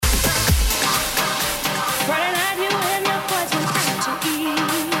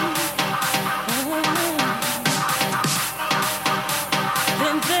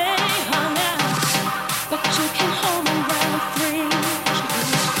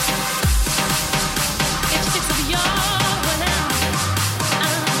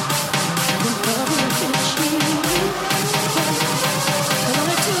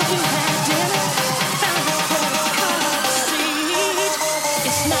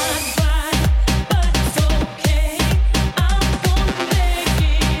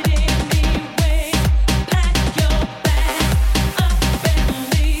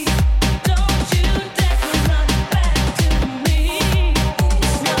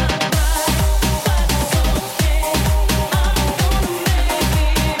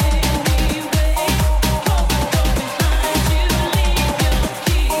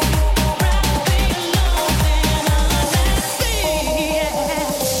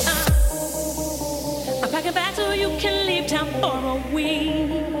for a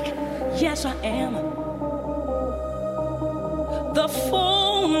week. Yes, I am. The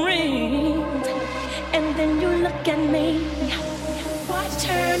phone rings, and then you look at me. Why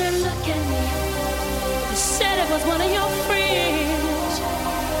turn and look at me? You said it was one of your friends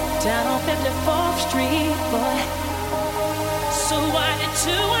down on 54th Street, boy. So why did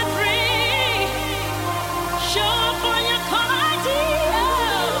 2 and 3 show up on your call ID?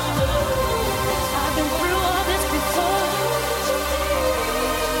 I've been through all this before.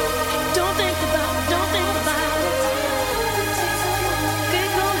 Don't think about it, don't think about it. Get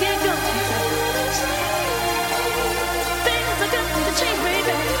go, get go. Things are got to change,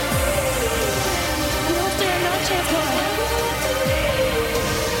 baby. You don't stand no chance, boy.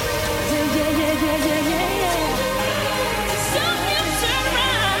 Yeah. So you turn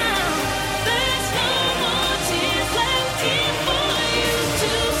around. There's no more tears left here for you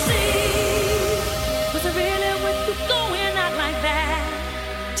to see. Was it really worth you going out like that?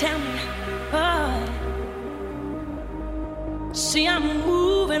 Tell me. Oh. See, I'm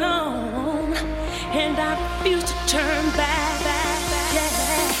moving on, and I refuse to turn back. Yeah.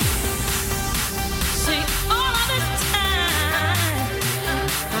 See, all of this time,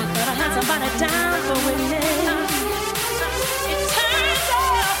 I thought I had somebody down for with me. It turns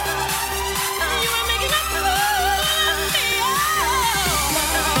out you were making up for me.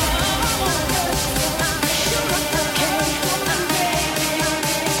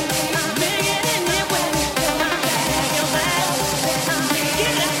 Make it anyway. You're back.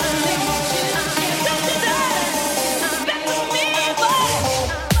 Get it to me. Don't you dare.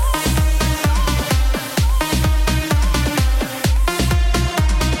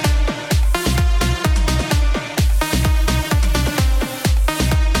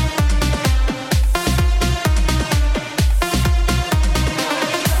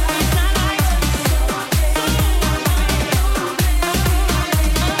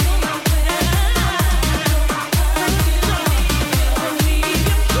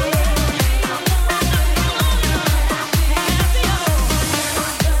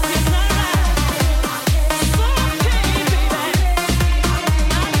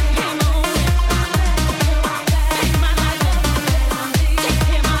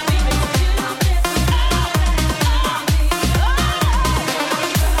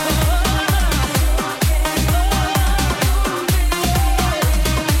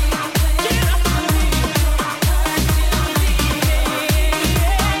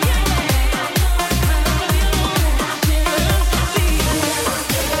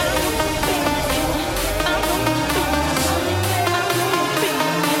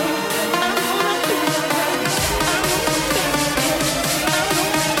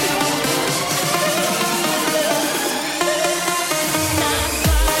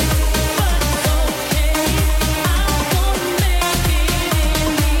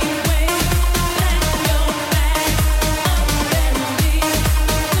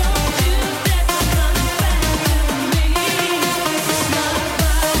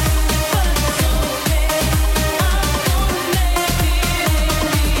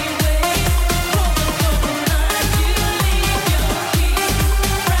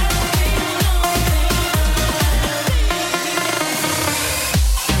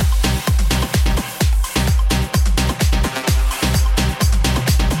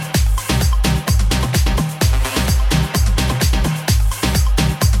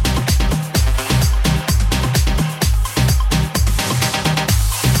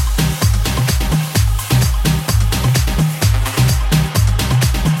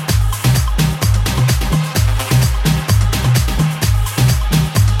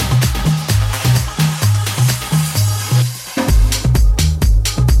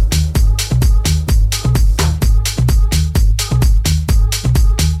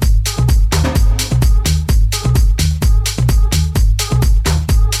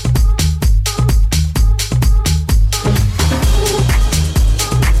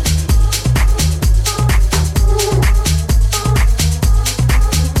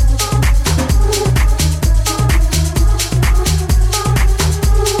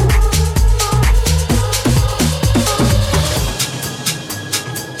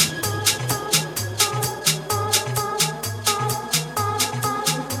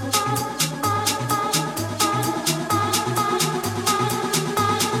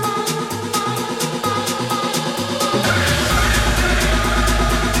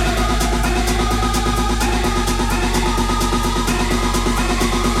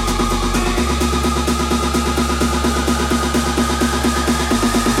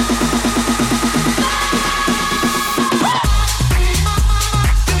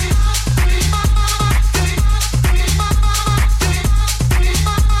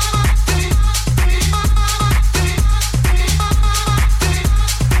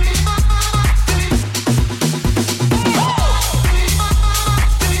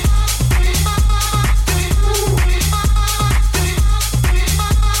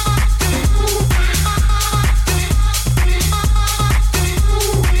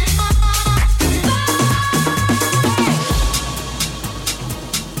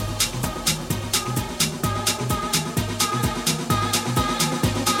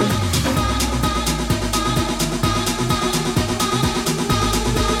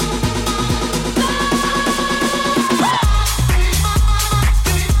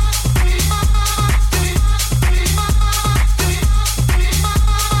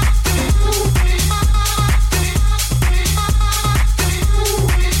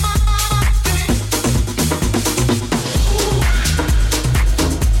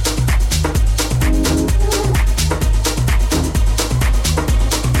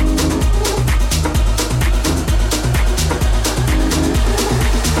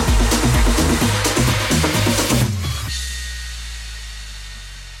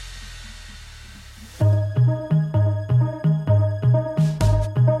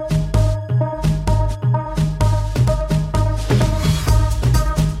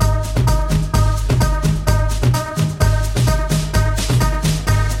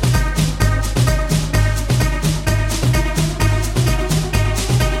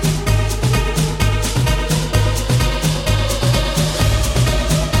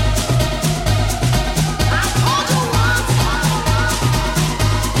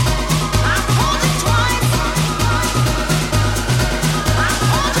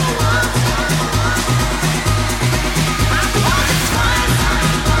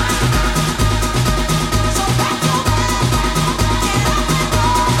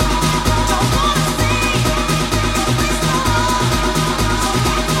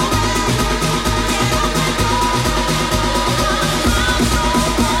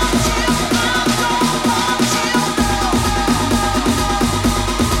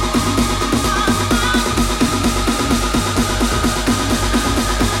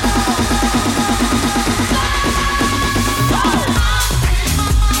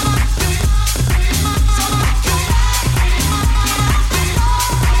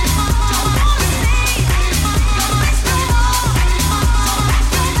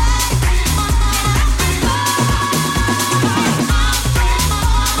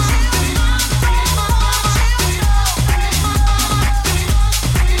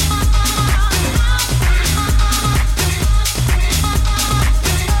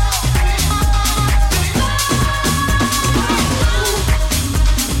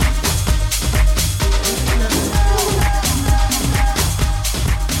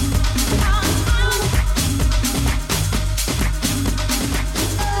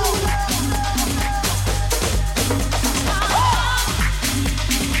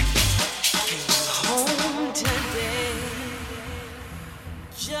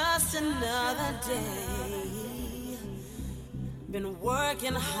 Just another day. Been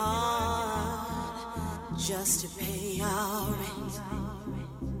working hard just to pay our rent.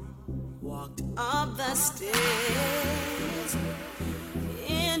 Walked up the stairs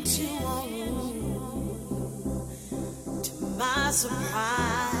into a room. To my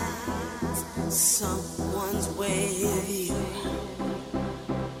surprise, someone's with you.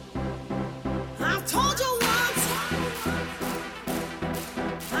 I've told you once,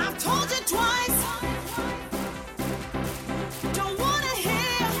 I've told you twice. Don't wanna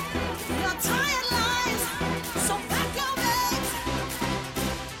hear your tired lies, so pack your bags.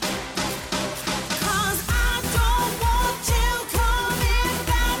 'Cause I don't want you coming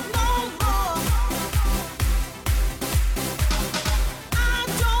back no more. I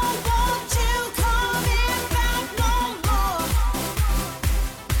don't want you coming back no more.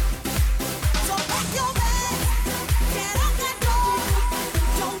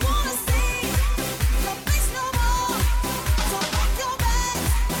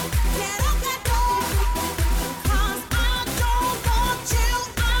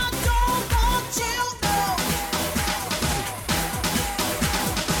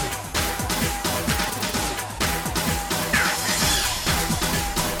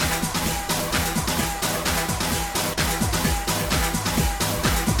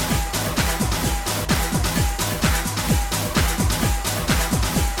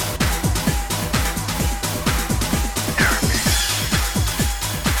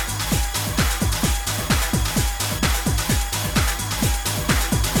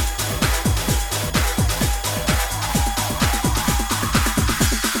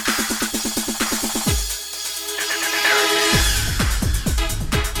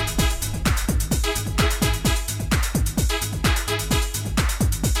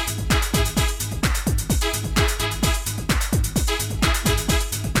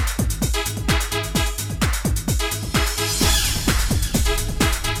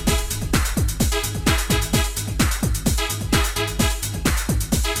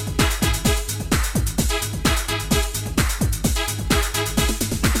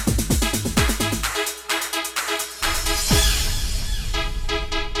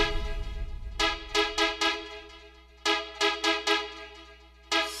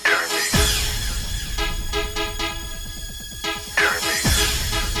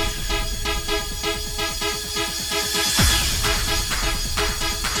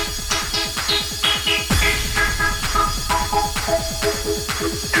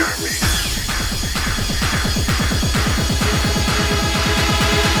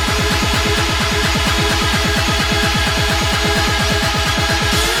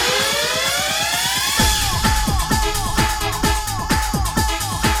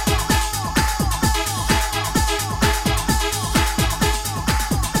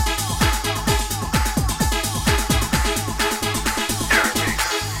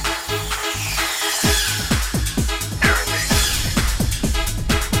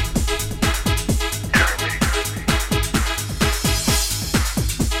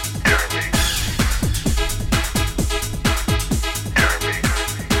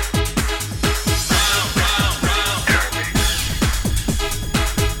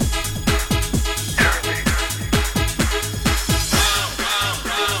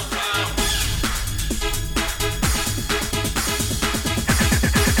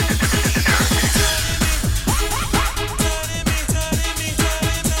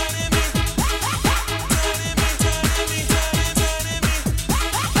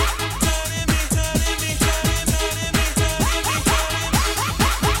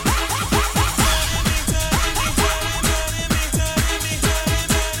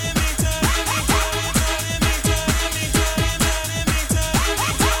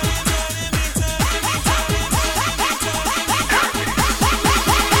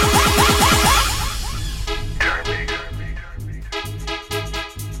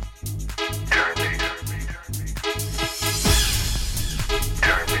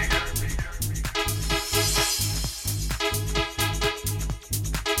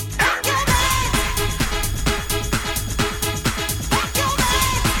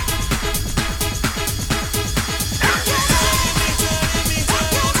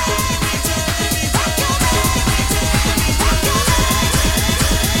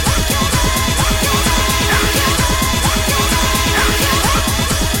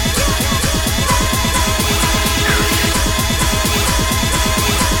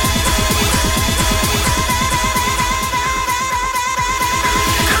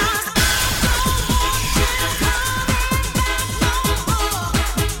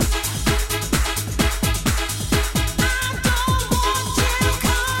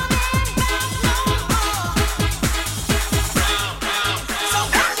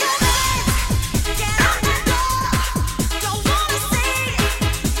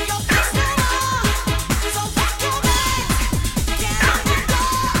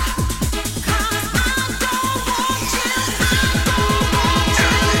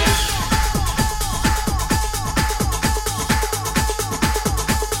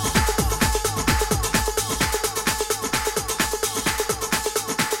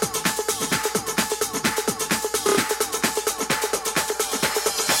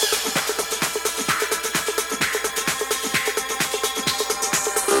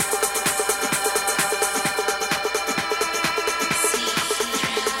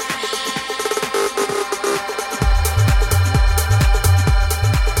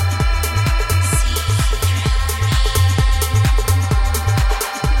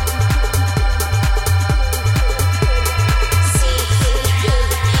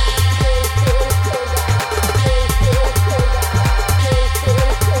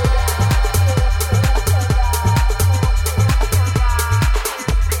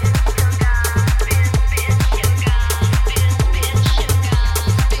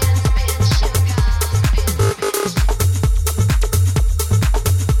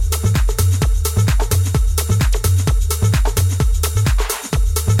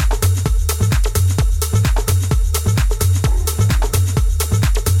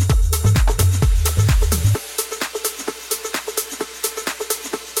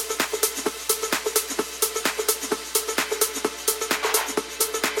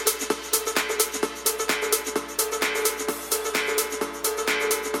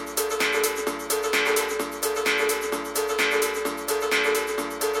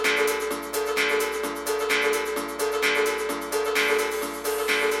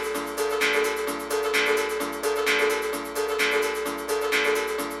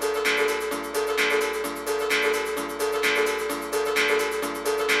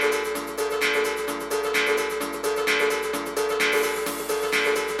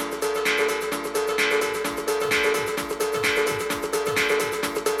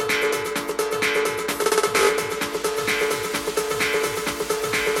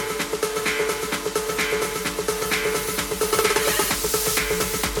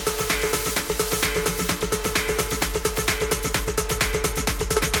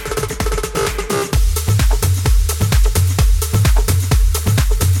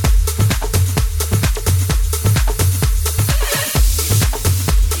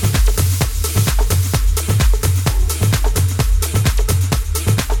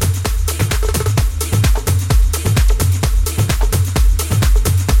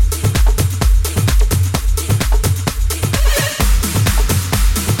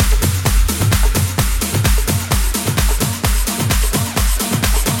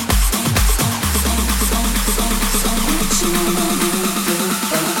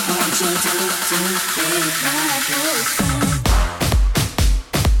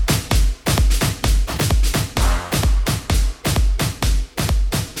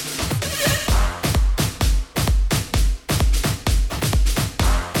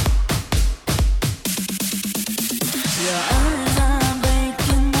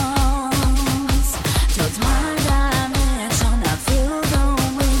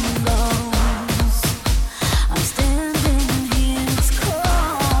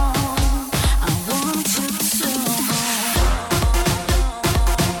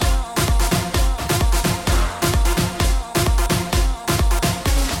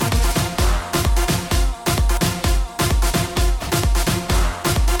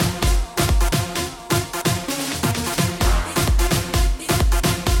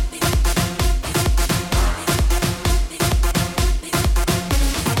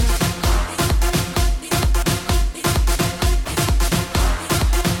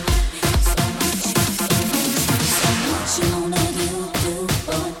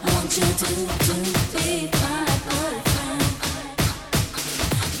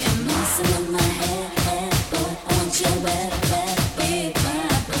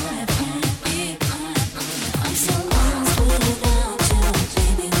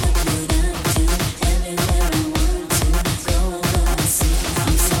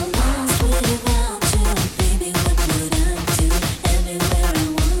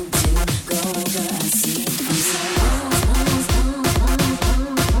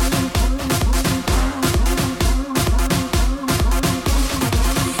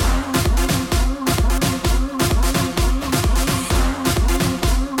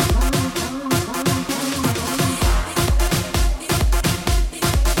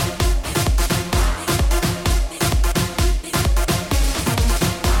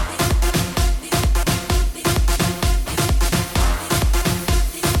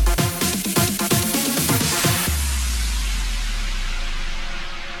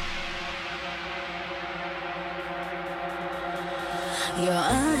 Your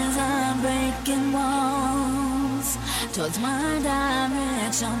eyes are breaking walls towards my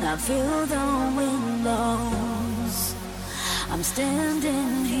direction. I feel the wind blows. I'm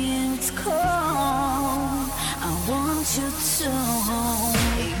standing here, it's cold. I want you to hold.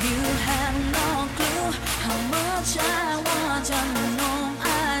 You have no clue how much I want you. No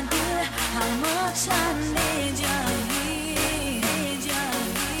idea how much I need you here.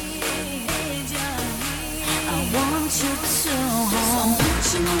 I want you to hold.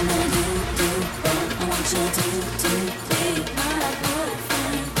 So what you wanna do, I want you to be my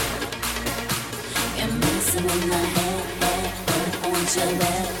boyfriend. You're messing with my head, I want you to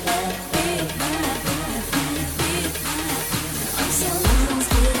be my boyfriend. I'm so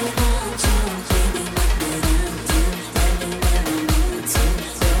lost.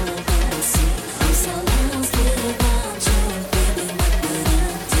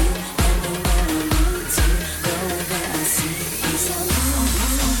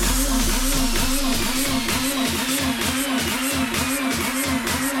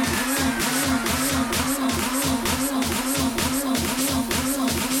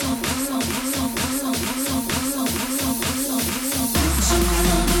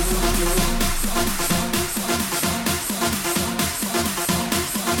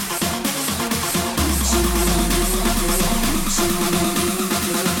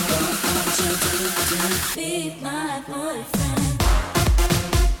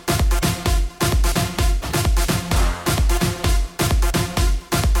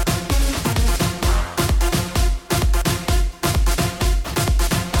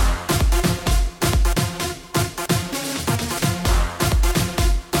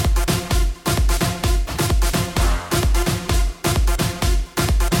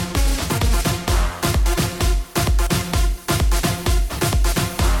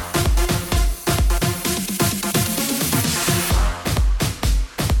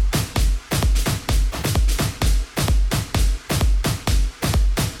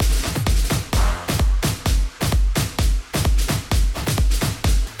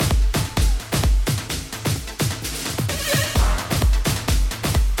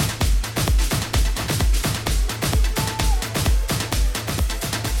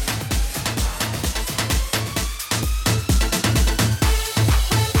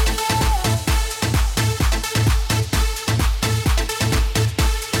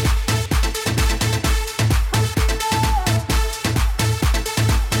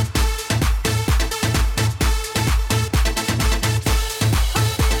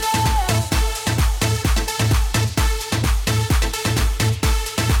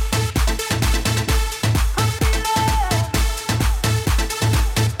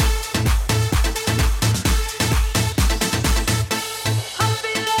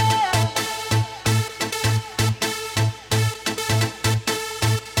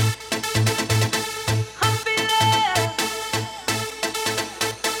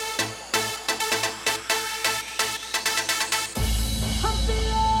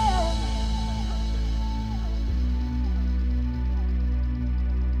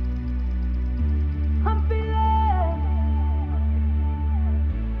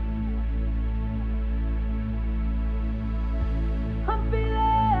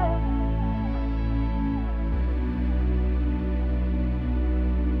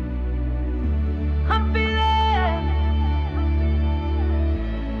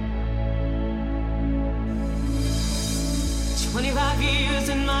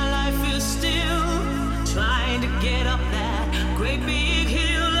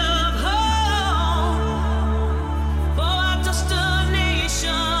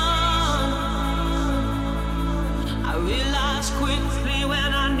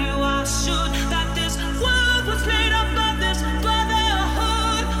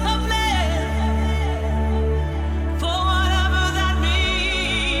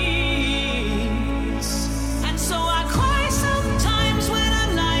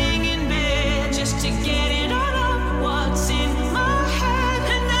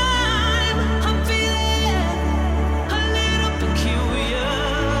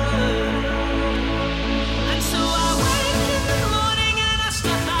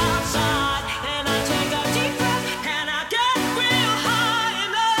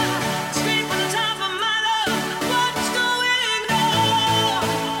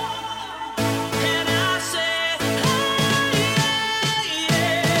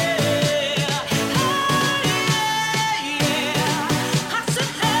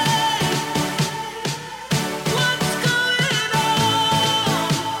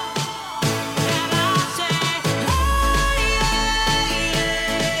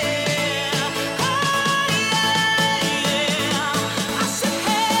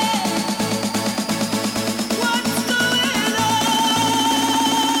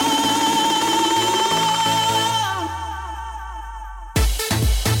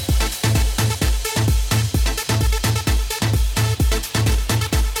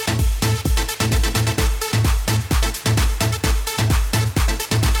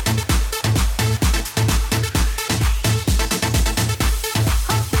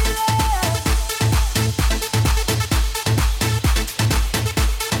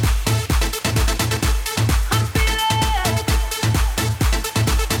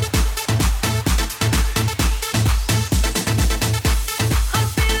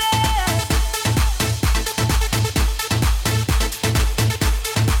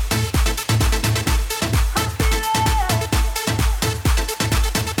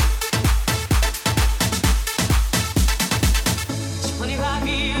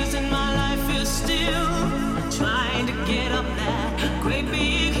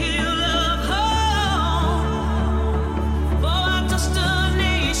 big hill of hope for our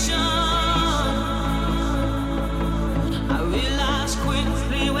destination. I realized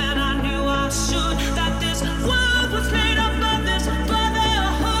quickly when I knew I should that this world was made up of this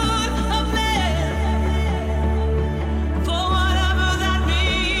brotherhood of men, for whatever that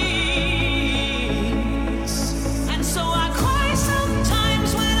means. And so I cry sometimes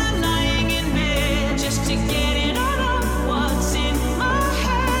when I'm lying in bed just to get it out of what's in my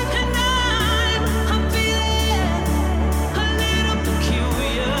head.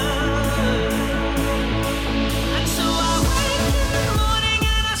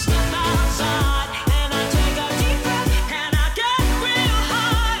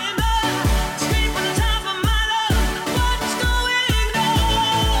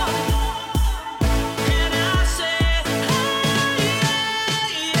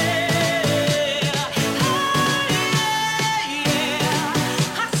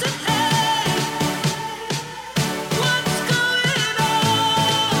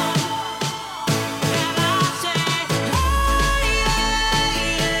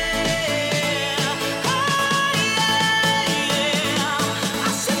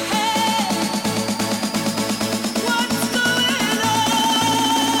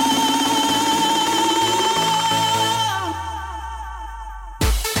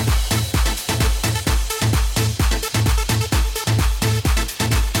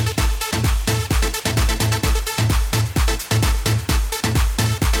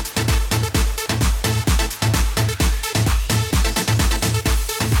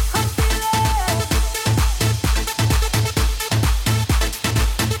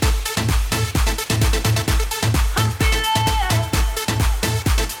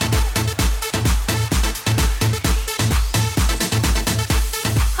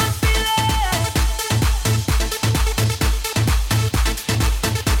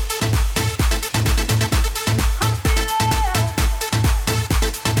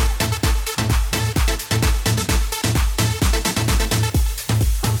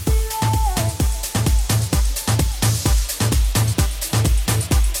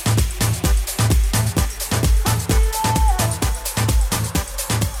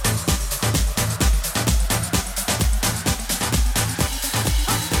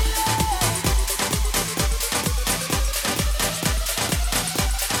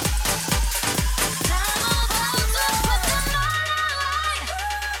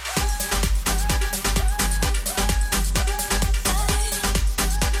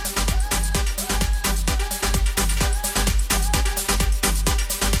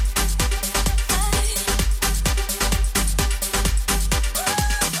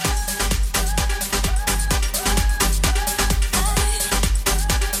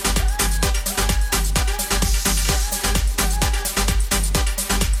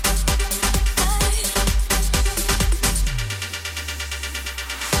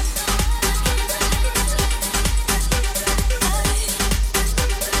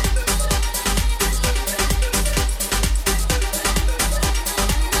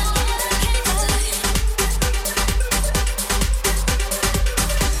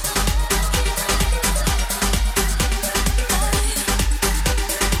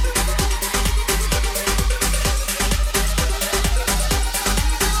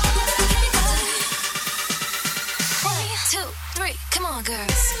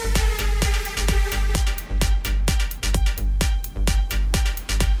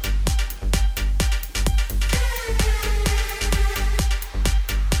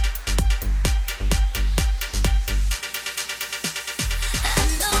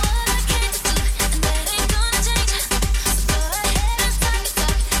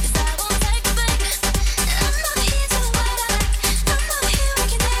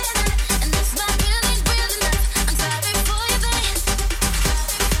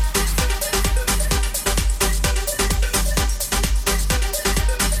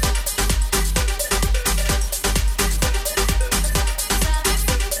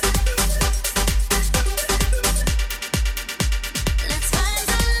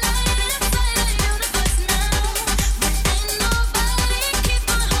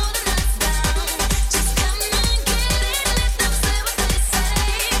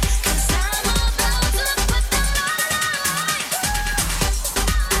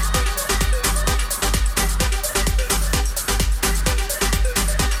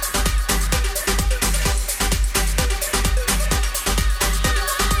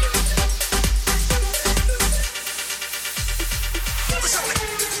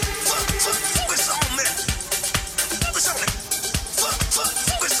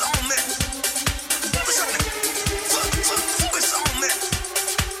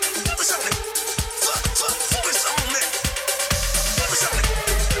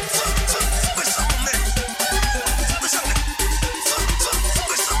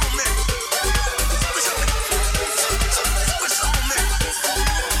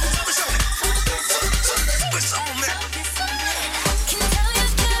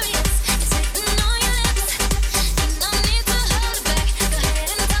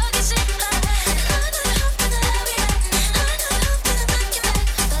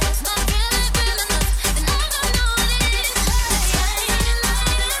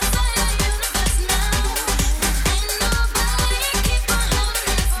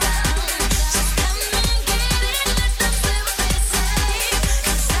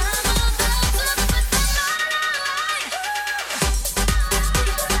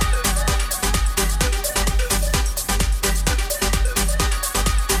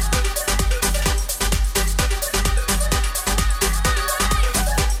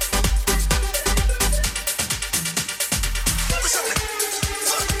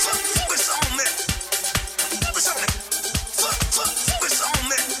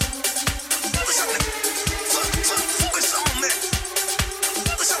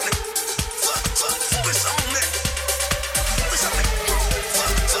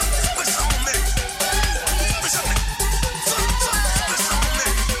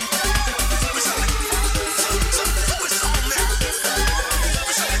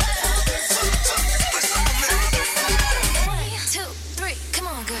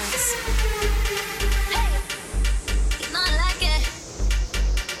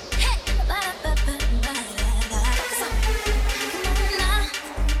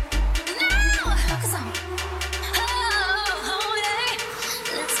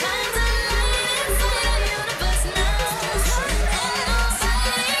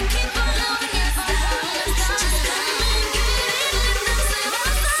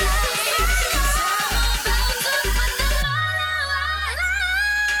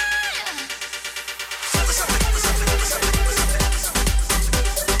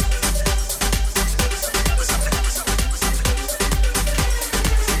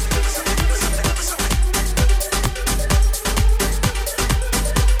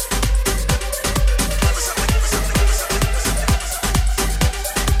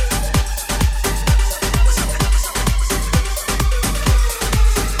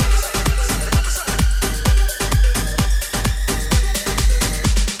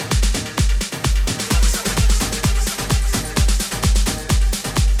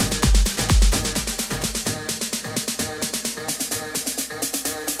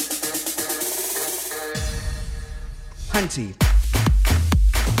 Hunty.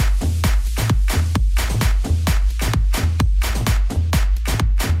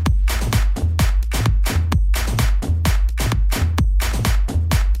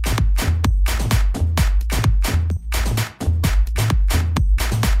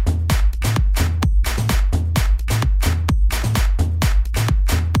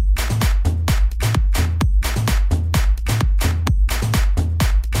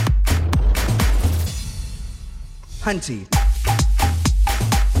 Hunty.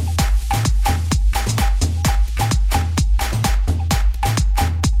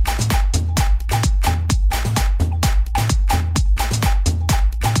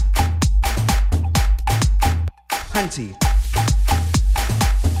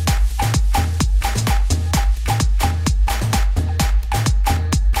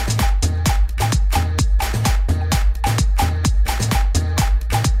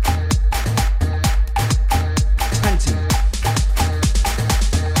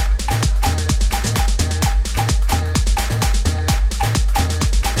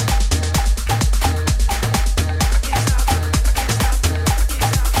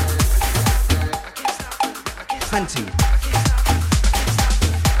 Hunty.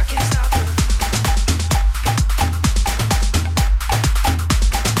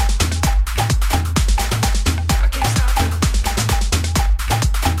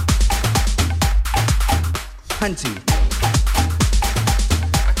 Hunty. Hunty.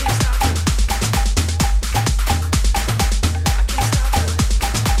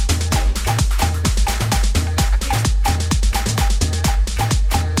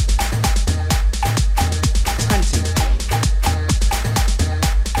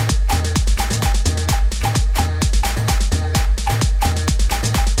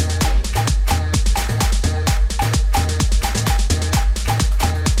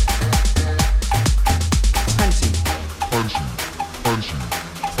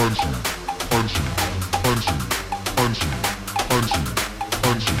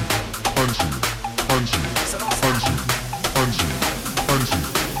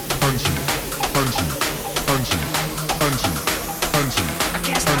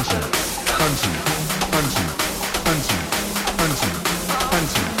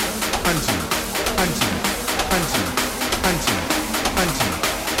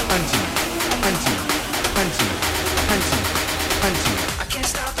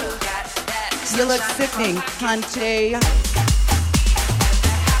 You look sickening, Hunty. Hunty.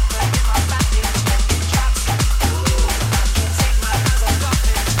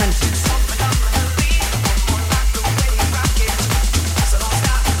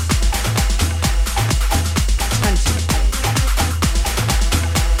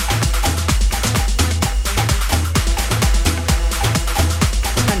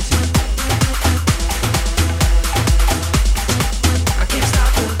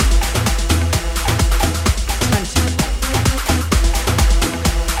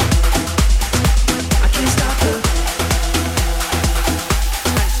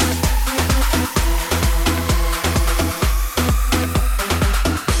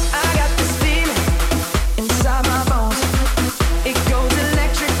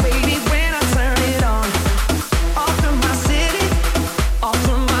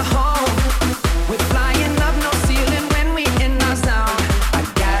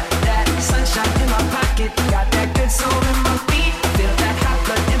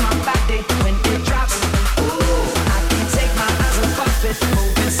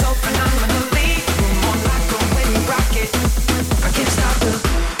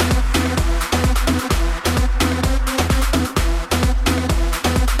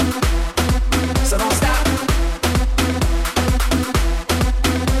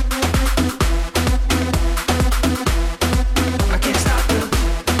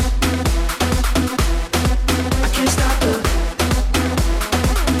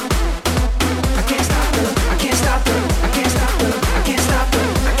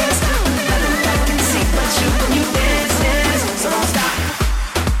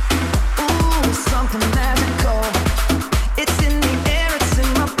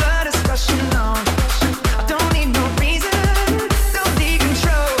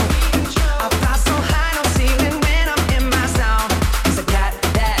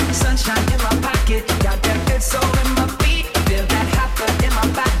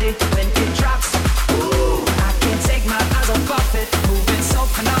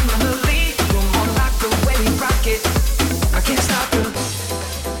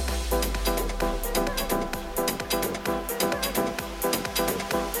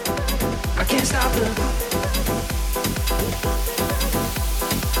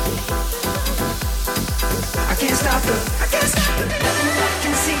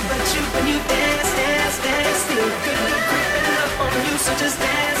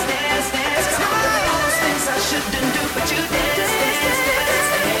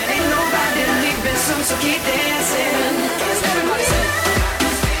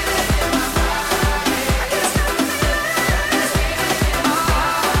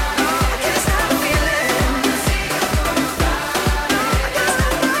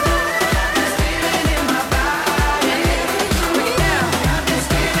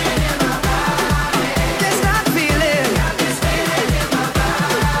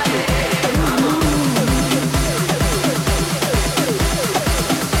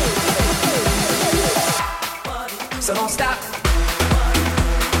 So don't stop.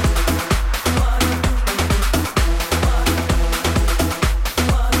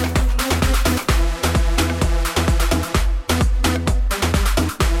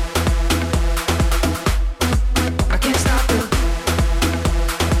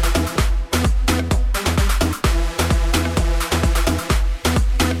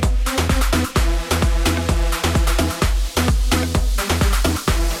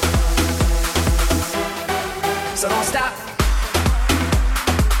 So don't stop.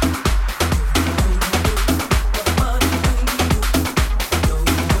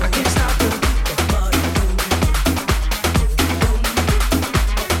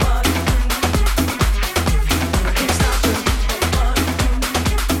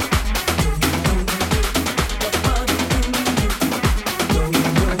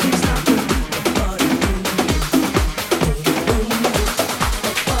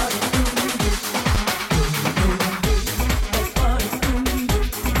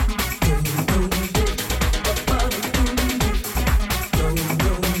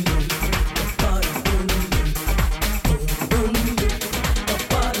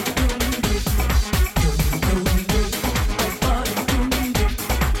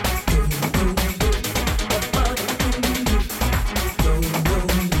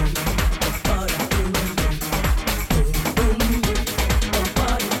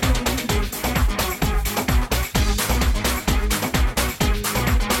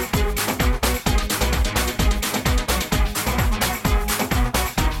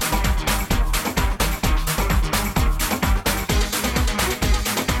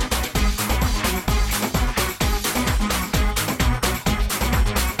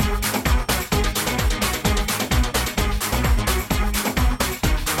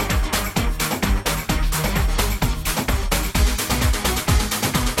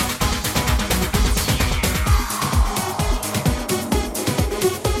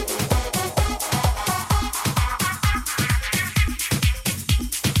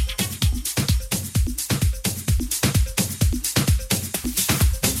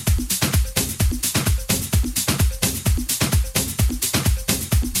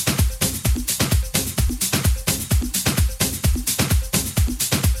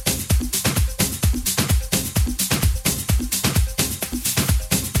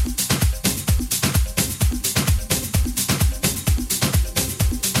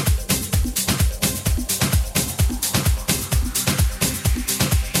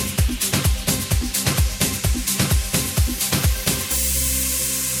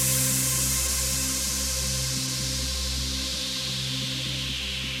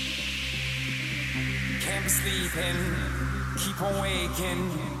 Can't be sleeping, keep on waking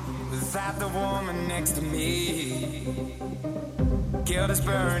without the woman next to me. Guilt is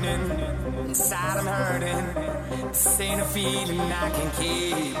burning, inside I'm hurting. This ain't a feeling I can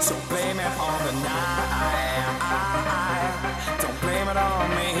keep. So blame it on the night. Don't blame it on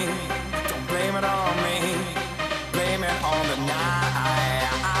me. Don't blame it on me. Blame it on the night.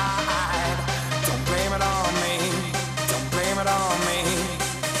 Don't blame it on me. Don't blame it on me.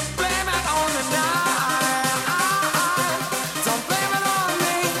 Blame it on the night. Don't blame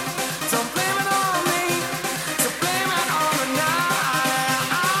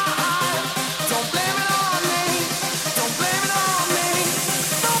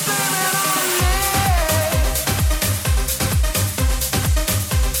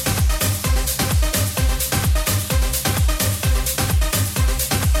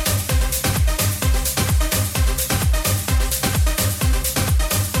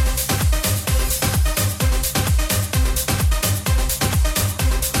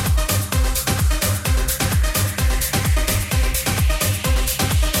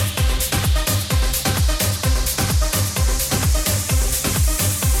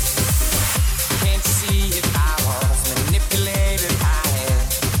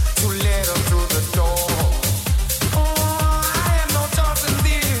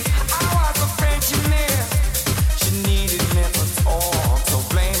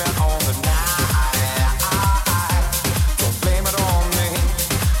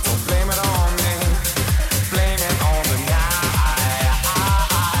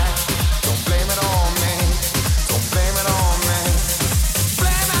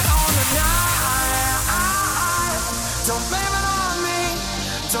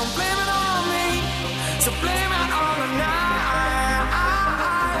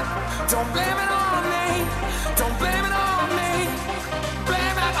it on me. Don't blame it on me.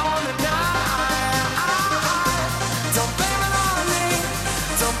 Blame it on the night. Don't blame it on me.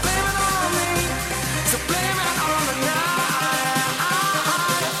 Don't blame it on me. So blame it on the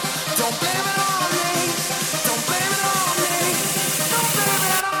night. Don't blame it on me. Don't blame it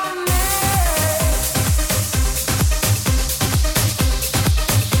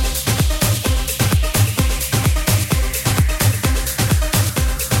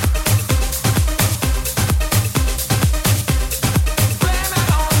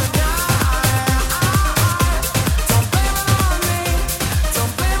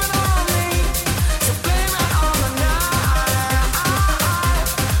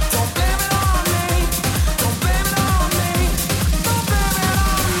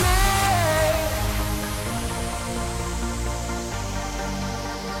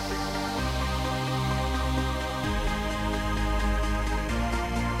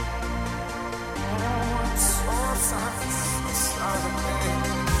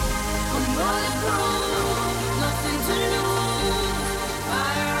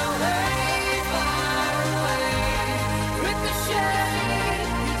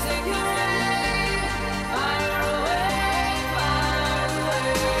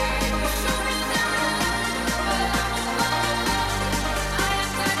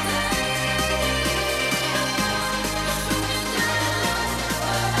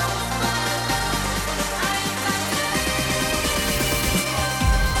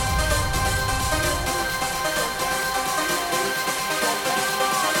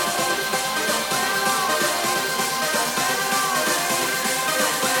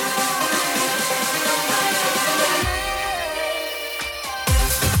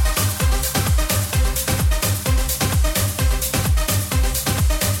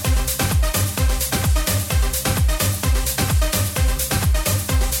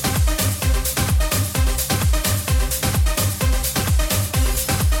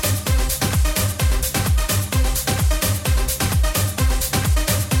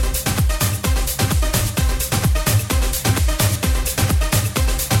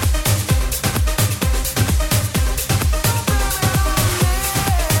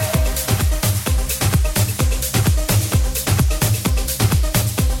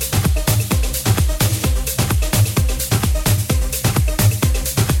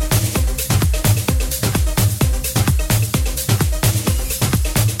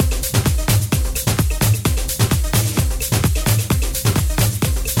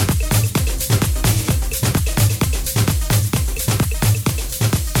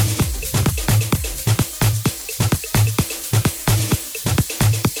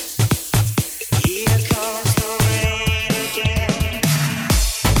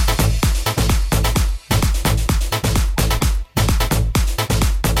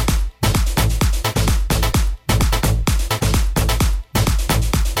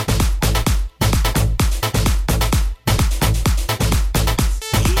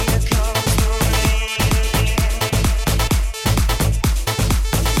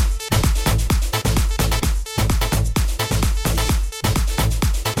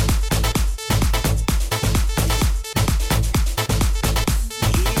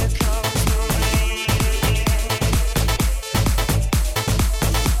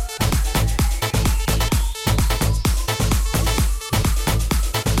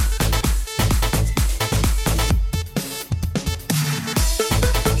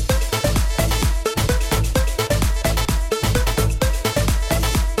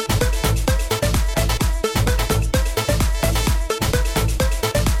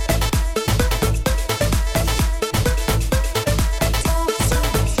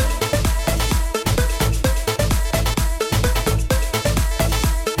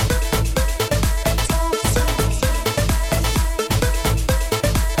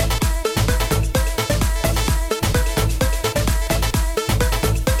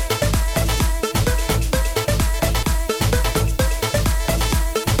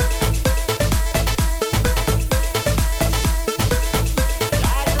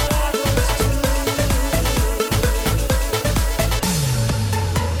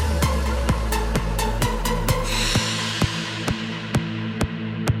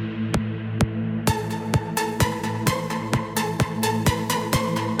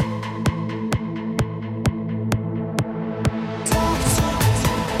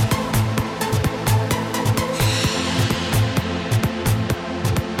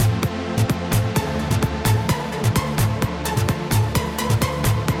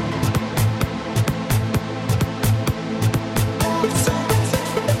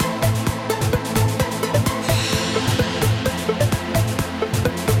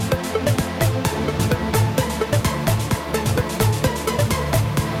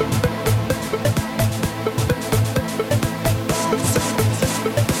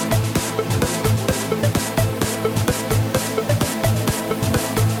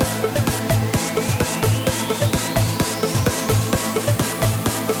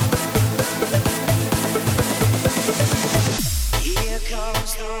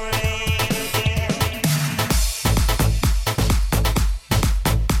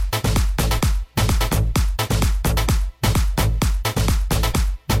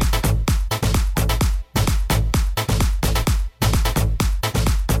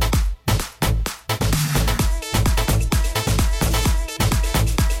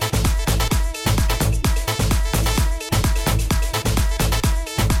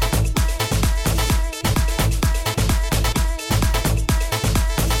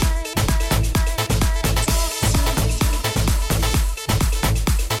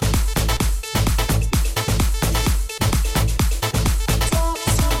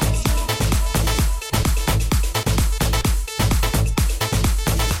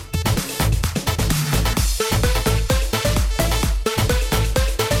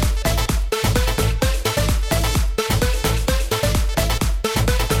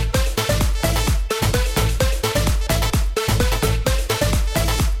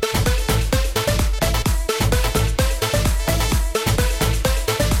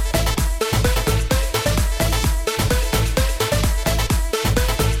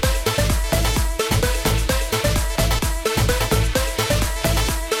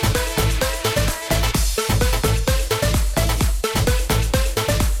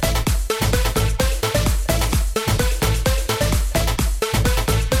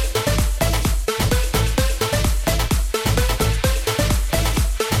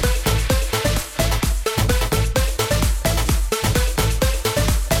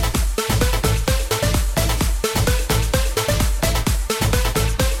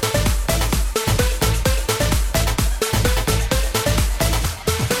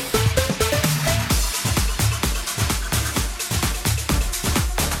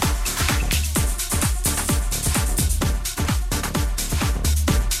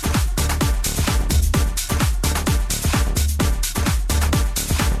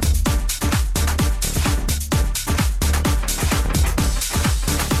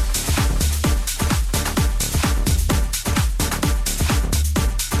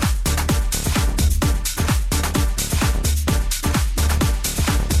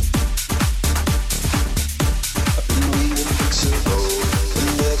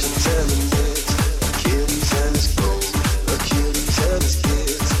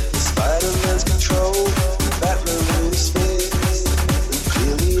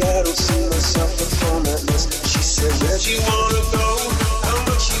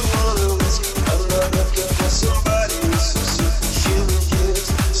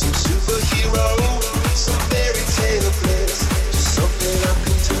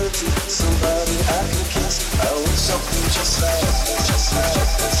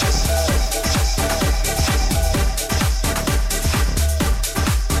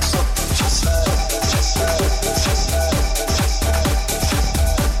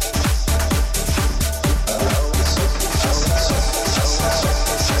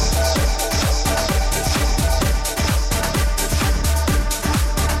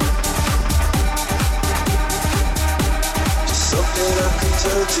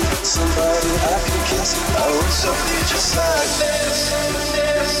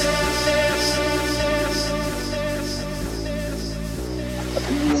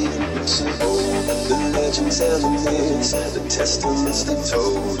The legends and the myths, the testaments they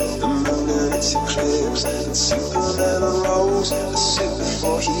told, the moon and its eclipse, and Superman arose to sit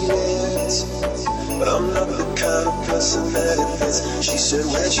before he lives. But I'm not the kind of person that it fits. She said,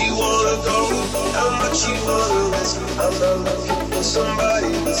 where'd you wanna go? How much you wanna risk? I'm not looking for somebody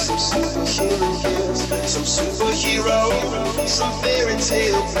with some superhuman gifts, some superhero, some fairy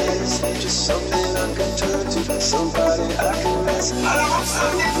tale prince, just something I can turn to, somebody I can miss. I don't want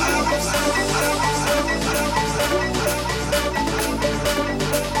something, I don't want something, I don't want something, I don't want something.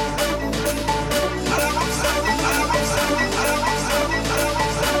 I don't want something, I don't want something, I don't want something, I don't want something.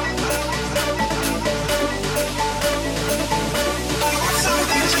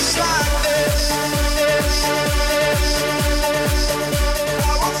 Something just like this.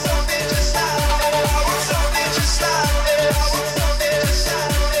 I want something just like this. I want something just like this. I want something just like this.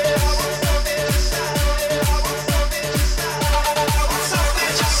 I want something just like this. I want something just like this. I want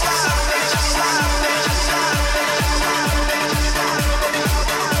something just like this. I want something just like this.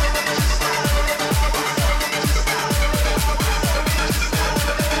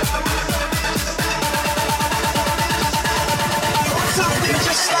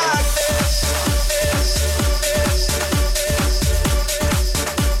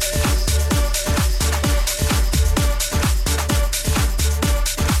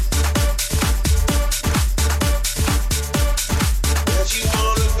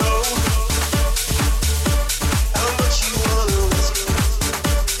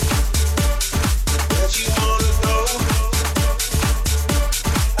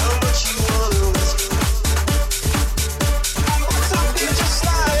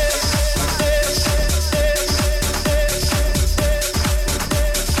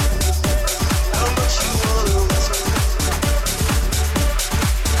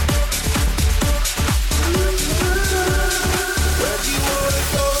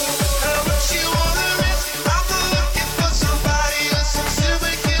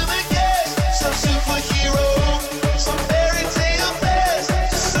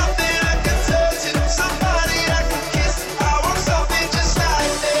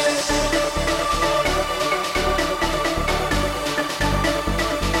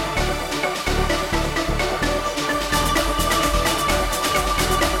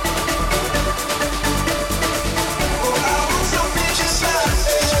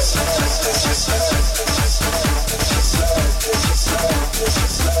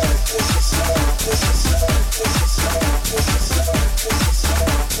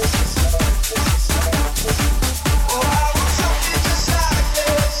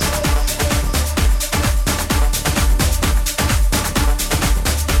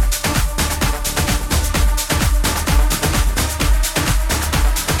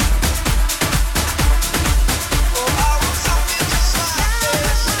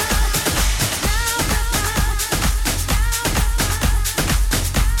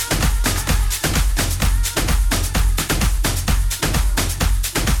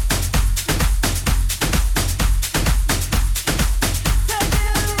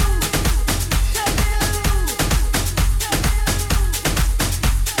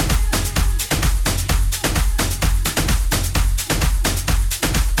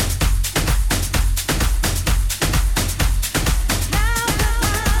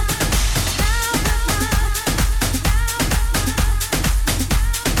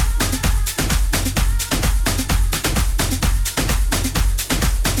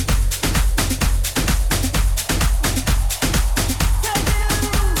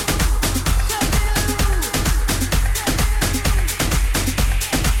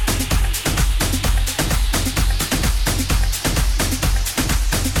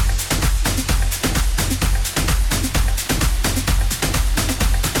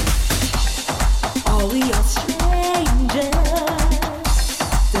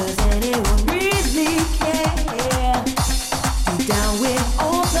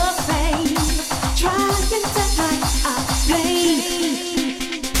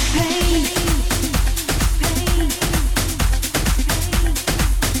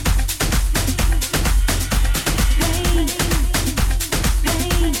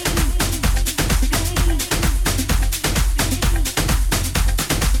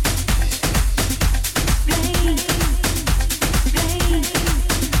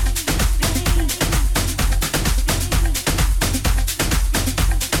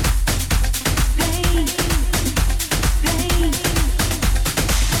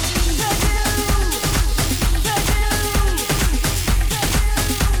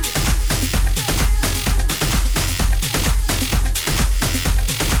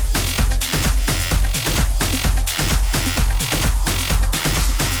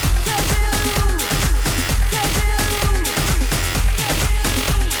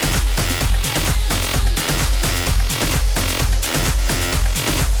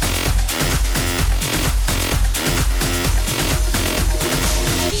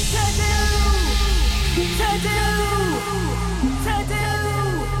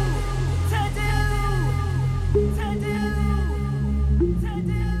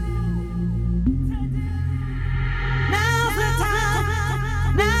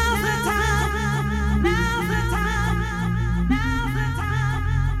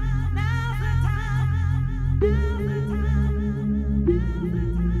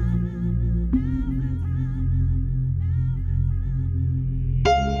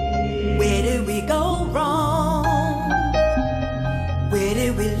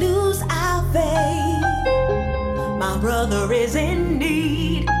 brother is in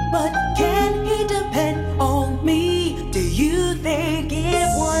need, but can he depend on me? Do you think if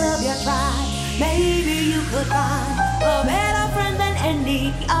one of you tried, maybe you could find a better friend than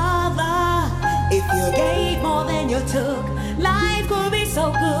any other? If you gave more than you took, life could be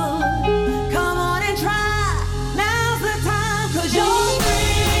so good. Come on and try, now's the time, 'cause you're free.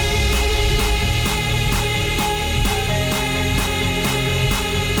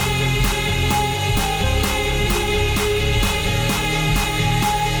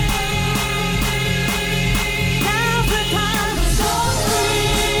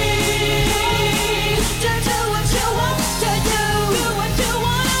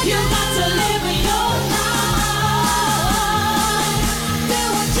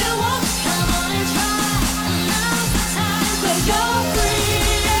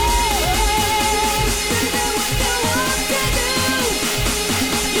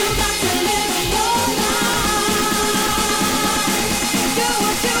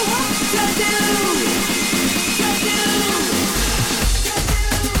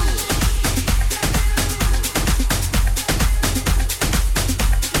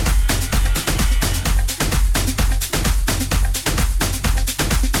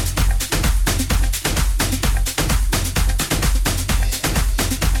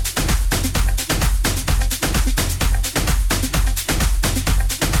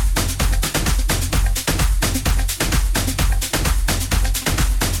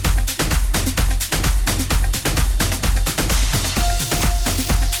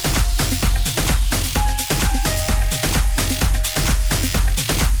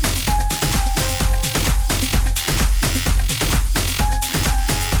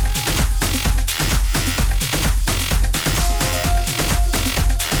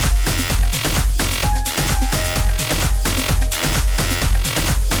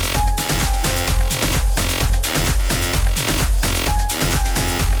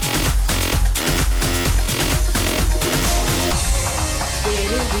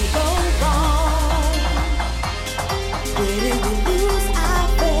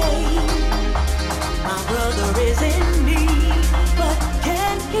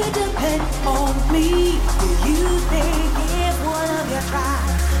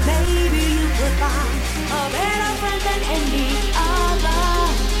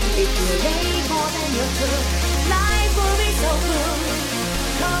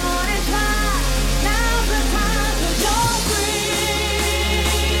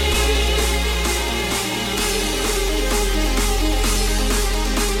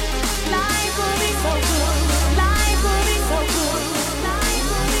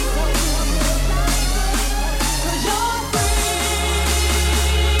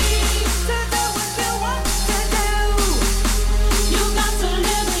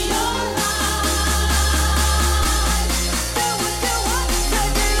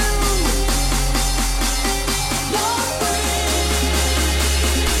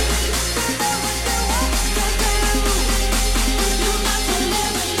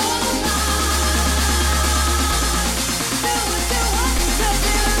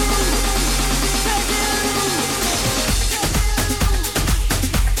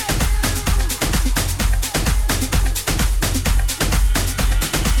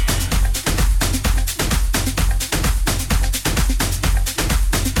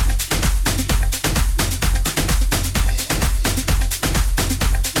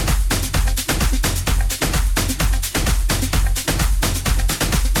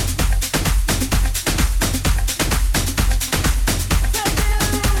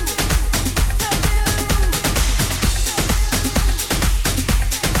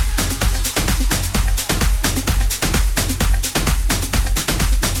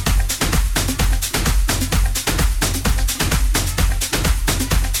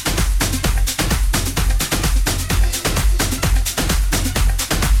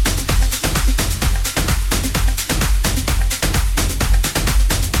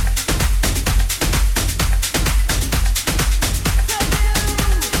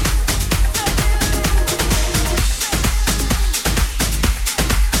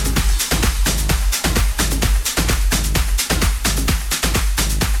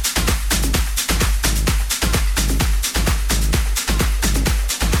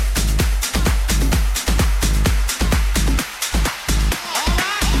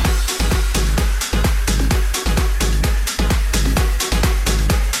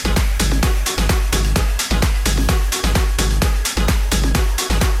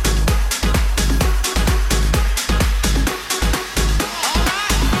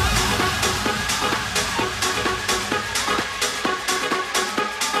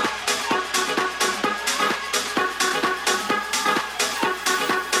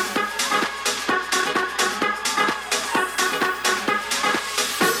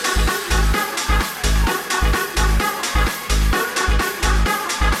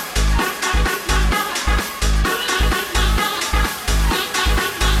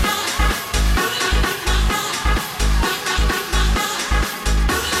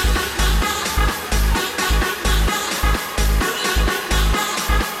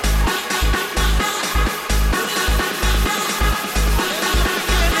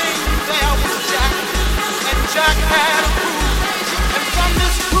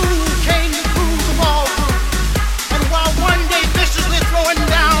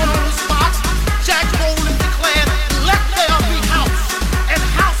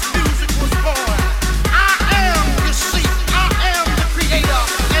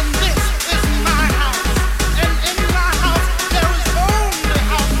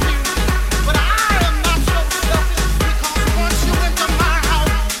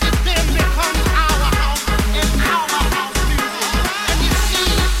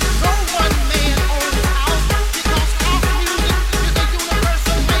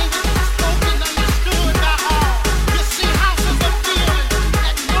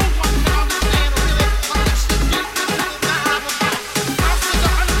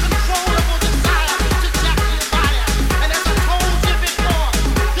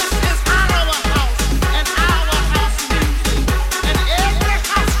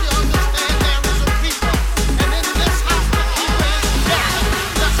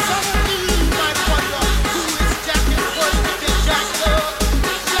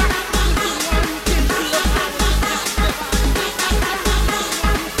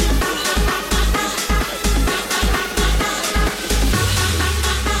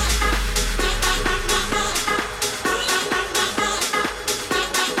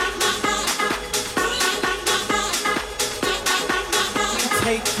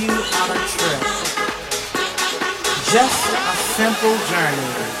 take you on a trip. Just a simple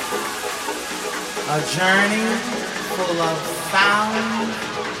journey. A journey full of sound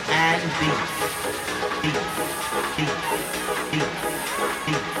and beat. Beat, beat, beat, beat,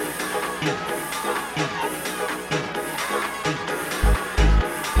 beat, beat,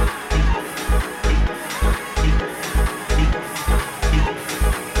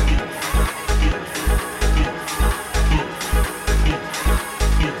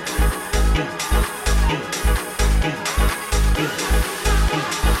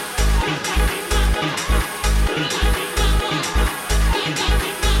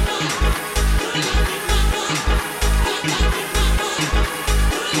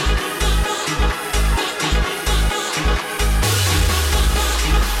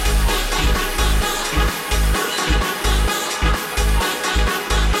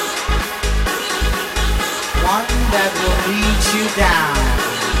 that will lead you down,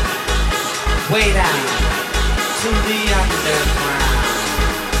 way down to the underground.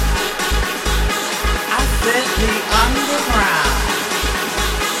 I said the underground,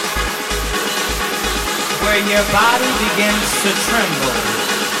 where your body begins to tremble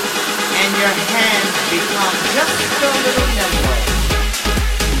and your hands become just a little nimble.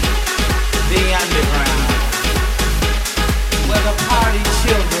 The underground, where the party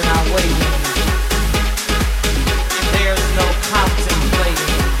children are waiting. There's no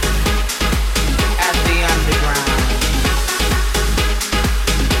contemplating at the underground.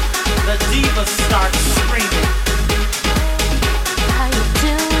 The diva starts screaming. How you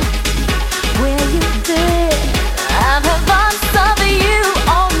doing? Where you been? I've had thoughts of you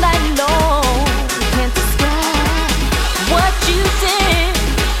all night long. Can't describe what you did,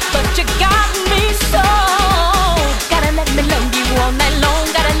 but you got me so. Gotta let me love you all night long.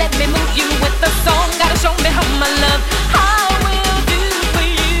 Gotta let me move you with the song. Gotta show me how my love. I will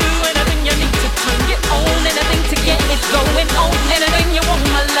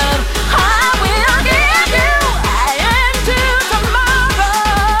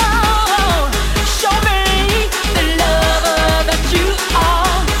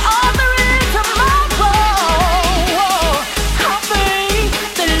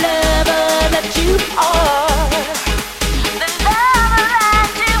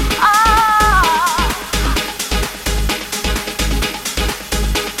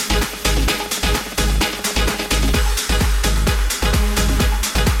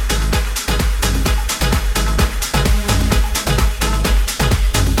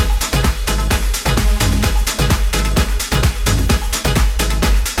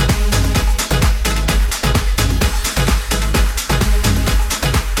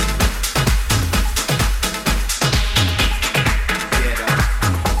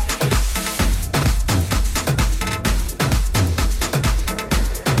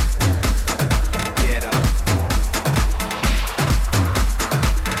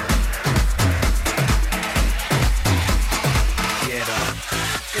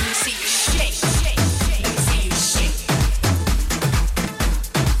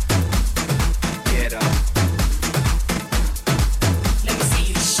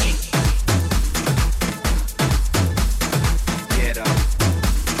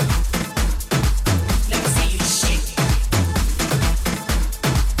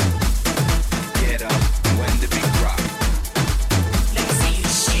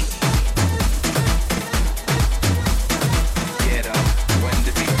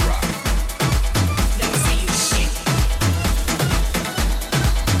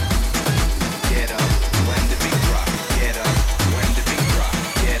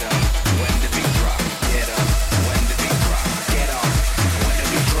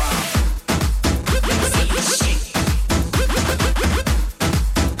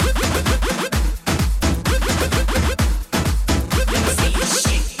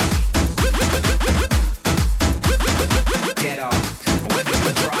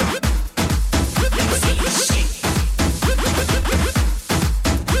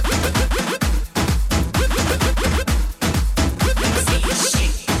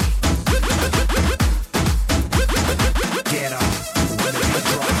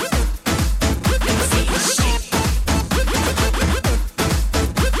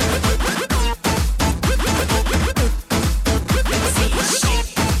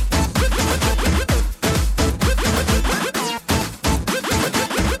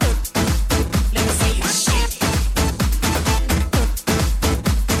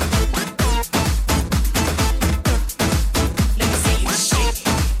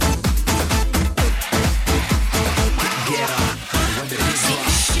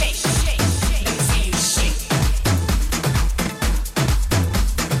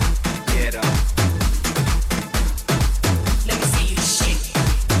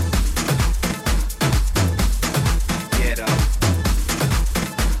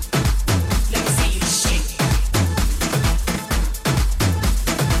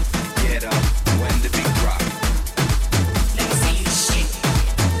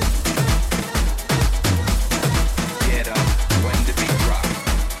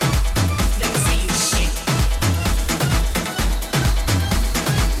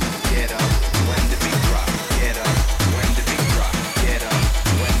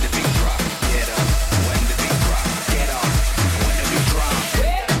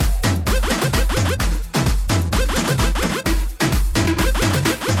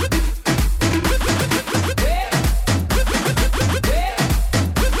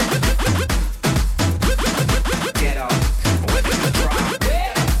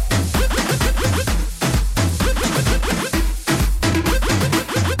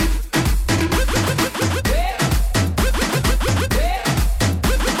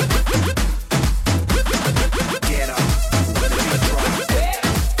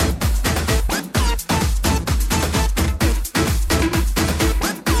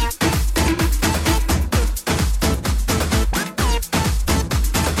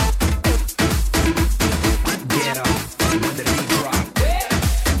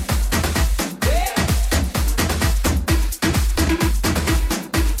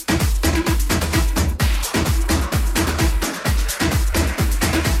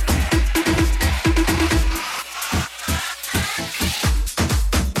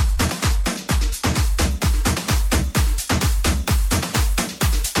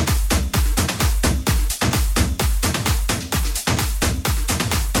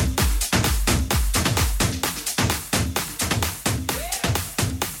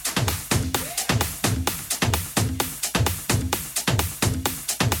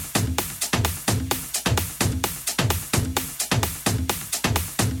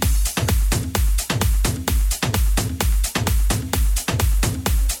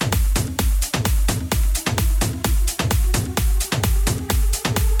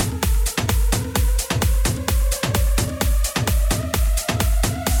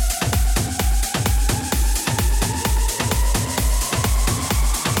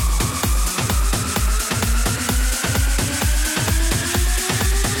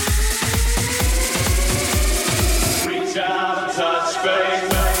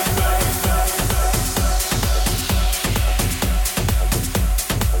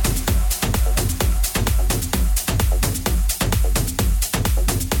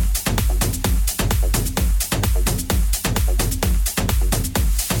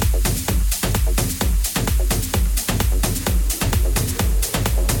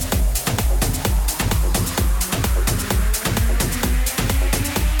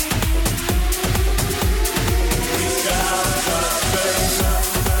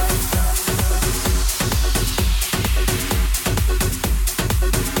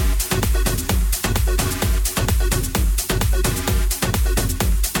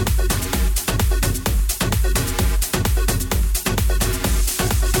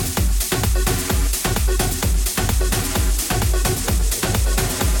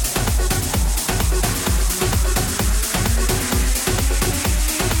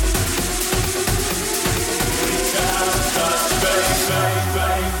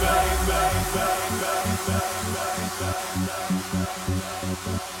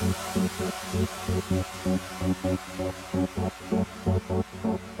Your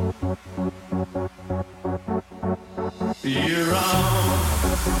own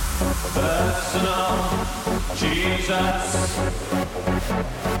personal Jesus.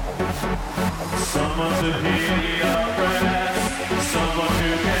 Someone to hear your prayers, someone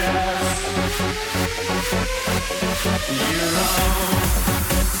who cares. Your own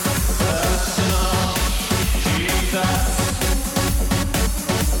personal Jesus.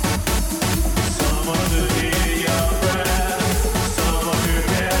 Someone to hear your prayers, someone who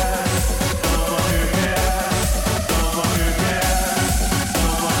cares, someone who cares, someone who cares,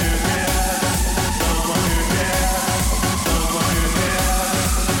 someone who cares, someone who cares, someone who cares,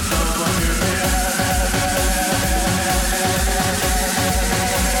 someone who cares.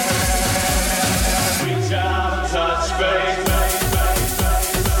 Reach out and touch faith.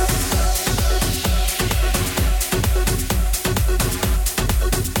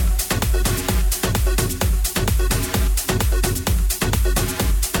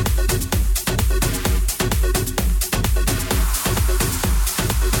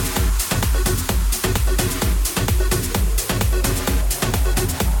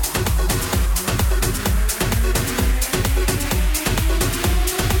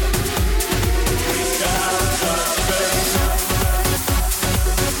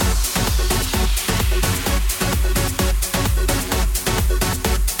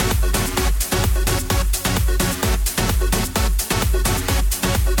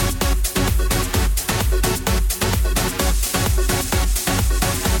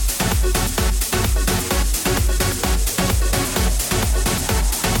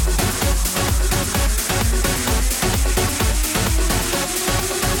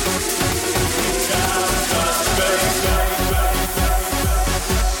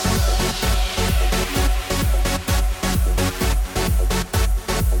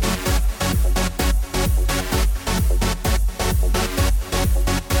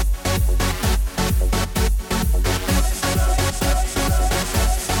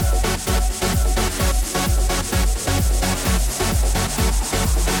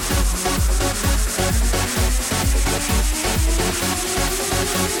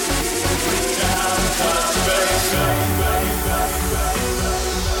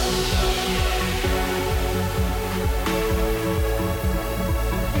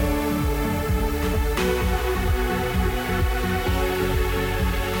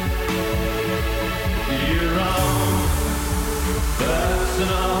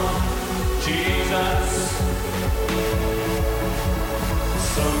 Jesus,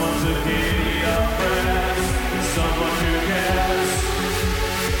 someone to hear.